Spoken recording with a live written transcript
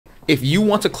If you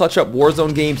want to clutch up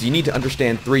Warzone games, you need to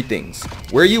understand 3 things: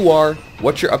 where you are,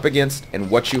 what you're up against, and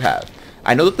what you have.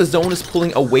 I know that the zone is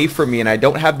pulling away from me and I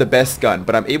don't have the best gun,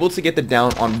 but I'm able to get the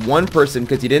down on one person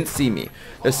because he didn't see me.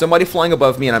 There's somebody flying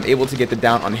above me and I'm able to get the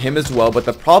down on him as well, but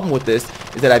the problem with this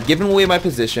is that I've given away my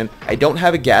position, I don't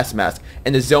have a gas mask,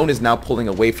 and the zone is now pulling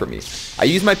away from me. I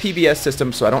use my PBS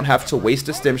system so I don't have to waste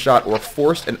a stim shot or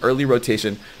force an early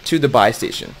rotation to the buy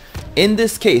station. In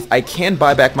this case, I can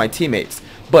buy back my teammates.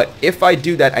 But if I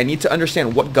do that, I need to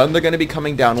understand what gun they're going to be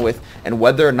coming down with and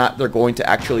whether or not they're going to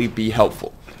actually be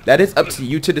helpful. That is up to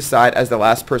you to decide as the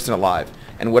last person alive.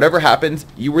 And whatever happens,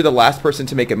 you were the last person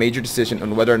to make a major decision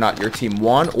on whether or not your team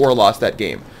won or lost that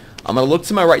game. I'm going to look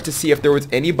to my right to see if there was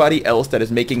anybody else that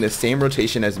is making the same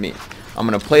rotation as me. I'm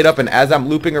going to play it up, and as I'm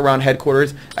looping around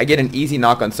headquarters, I get an easy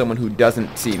knock on someone who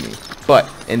doesn't see me. But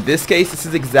in this case, this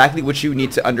is exactly what you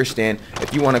need to understand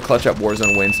if you want to clutch up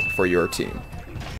Warzone wins for your team.